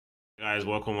Guys,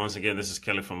 welcome once again. This is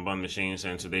Kelly from Bond Machines,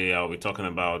 and today I'll be talking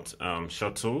about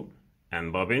shuttle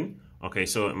and bobbin. Okay,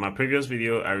 so in my previous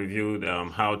video I reviewed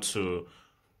how to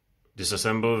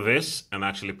disassemble this and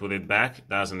actually put it back.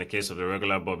 That's in the case of the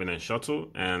regular bobbin and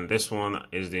shuttle, and this one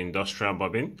is the industrial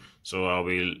bobbin. So I'll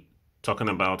be talking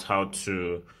about how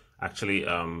to actually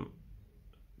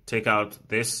take out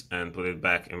this and put it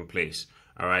back in place.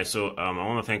 All right, so I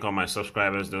want to thank all my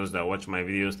subscribers, those that watch my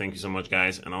videos. Thank you so much,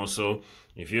 guys. And also,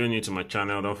 if you're new to my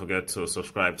channel, don't forget to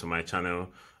subscribe to my channel,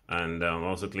 and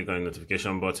also click on the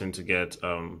notification button to get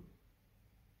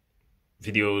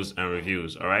videos and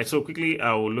reviews. All right, so quickly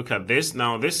I will look at this.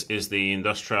 Now, this is the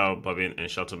industrial bobbin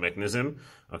and shuttle mechanism.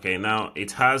 Okay, now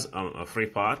it has 3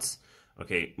 parts.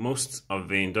 Okay, most of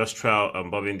the industrial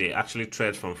bobbin, they actually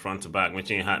thread from front to back,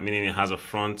 meaning it has a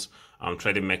front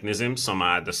threading mechanism. Some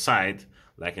are at the side,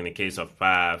 like in the case of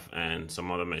PAF and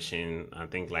some other machine. I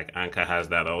think like Anchor has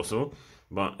that also.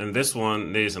 But in this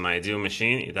one, there is an ideal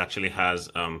machine. It actually has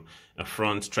a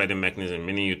front threading mechanism,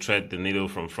 meaning you thread the needle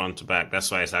from front to back. That's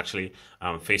why it's actually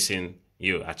facing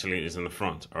you. Actually, it's in the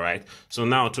front. All right. So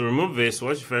now to remove this,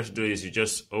 what you first do is you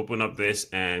just open up this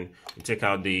and you take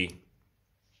out the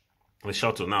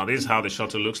shuttle. Now, this is how the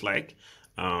shuttle looks like.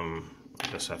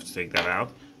 Just have to take that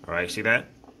out. All right, see that?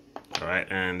 All right,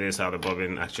 and this is how the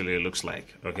bobbin actually looks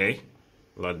like. Okay,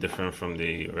 a lot different from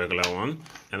the regular one.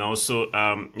 And also,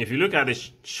 if you look at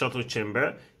the shuttle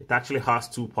chamber, it actually has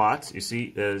 2 parts. You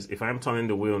see, if I'm turning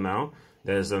the wheel now,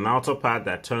 there's an outer part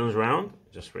that turns round,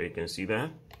 just where you can see that.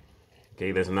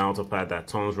 Okay, there's an outer part that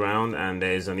turns round, and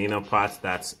there's an inner part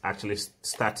that's actually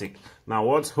static. Now,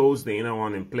 what holds the inner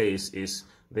one in place is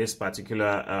this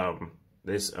particular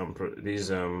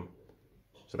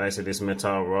should I say this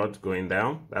metal rod going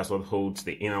down. That's what holds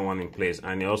the inner one in place.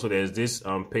 And also there's this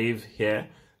pave here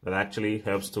that actually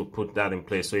helps to put that in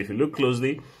place. So if you look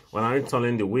closely, when I'm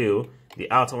turning the wheel,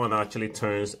 the outer one actually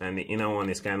turns and the inner one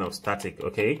is kind of static.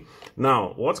 Okay,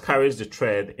 now what carries the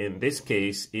thread in this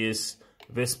case is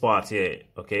this part here.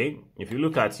 Okay, if you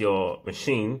look at your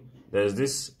machine, there's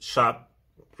this sharp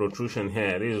protrusion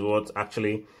here. This is what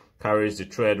actually carries the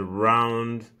thread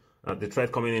round. The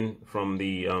thread coming in from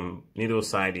the needle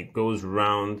side, it goes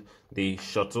round the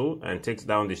shuttle and takes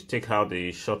out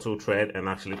the shuttle thread and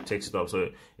actually takes it up. So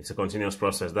it's a continuous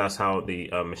process. That's how the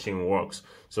machine works.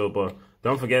 So, but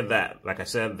don't forget that, like I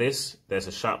said, there's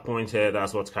a sharp point here.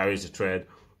 That's what carries the thread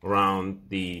around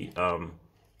the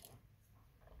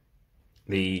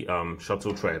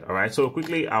shuttle thread. All right, so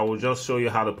quickly I will just show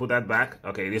you how to put that back.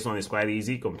 Okay, this one is quite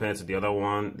easy compared to the other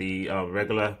one, the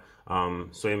regular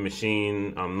sewing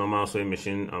machine, normal sewing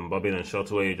machine, bobbin and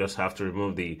shuttle, where you just have to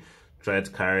remove the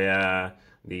thread carrier,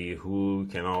 the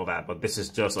hook and all that. But this is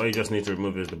just, all you just need to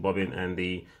remove is the bobbin and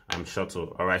the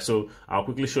shuttle. All right, so I'll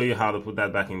quickly show you how to put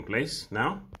that back in place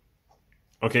now.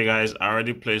 Okay guys, I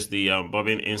already placed the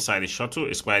bobbin inside the shuttle.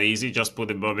 It's quite easy. Just put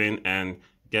the bobbin and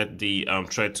get the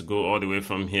thread to go all the way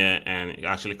from here, and it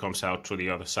actually comes out through the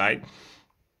other side.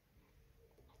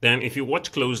 Then if you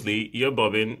watch closely, your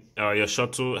bobbin or your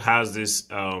shuttle has this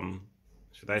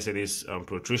should I say this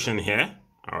protrusion here.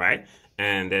 All right,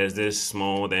 and there's this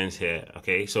small end here.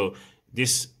 Okay, so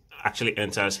this actually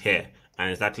enters here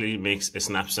and it actually makes a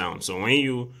snap sound. So when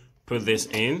you put this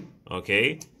in,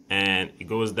 okay, and it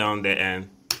goes down there and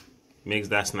makes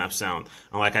that snap sound.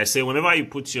 And like I say, whenever you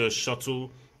put your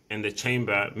shuttle in the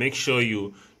chamber, make sure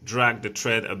you drag the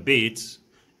thread a bit,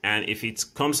 and if it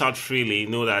comes out freely,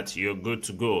 know that you're good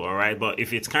to go. All right, but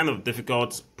if it's kind of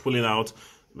difficult pulling out,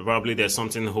 probably there's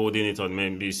something holding it, or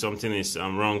maybe something is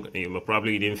wrong.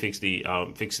 Probably you didn't fix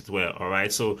it well. All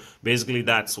right, so basically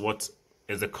that's what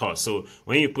is the cause. So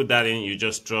when you put that in, you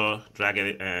just drag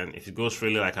it, and if it goes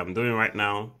freely like I'm doing right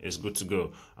now, it's good to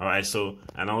go. All right, so,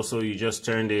 and also you just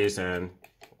turn this and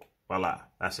voila,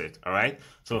 that's it. All right,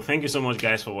 so thank you so much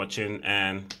guys for watching,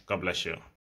 and God bless you.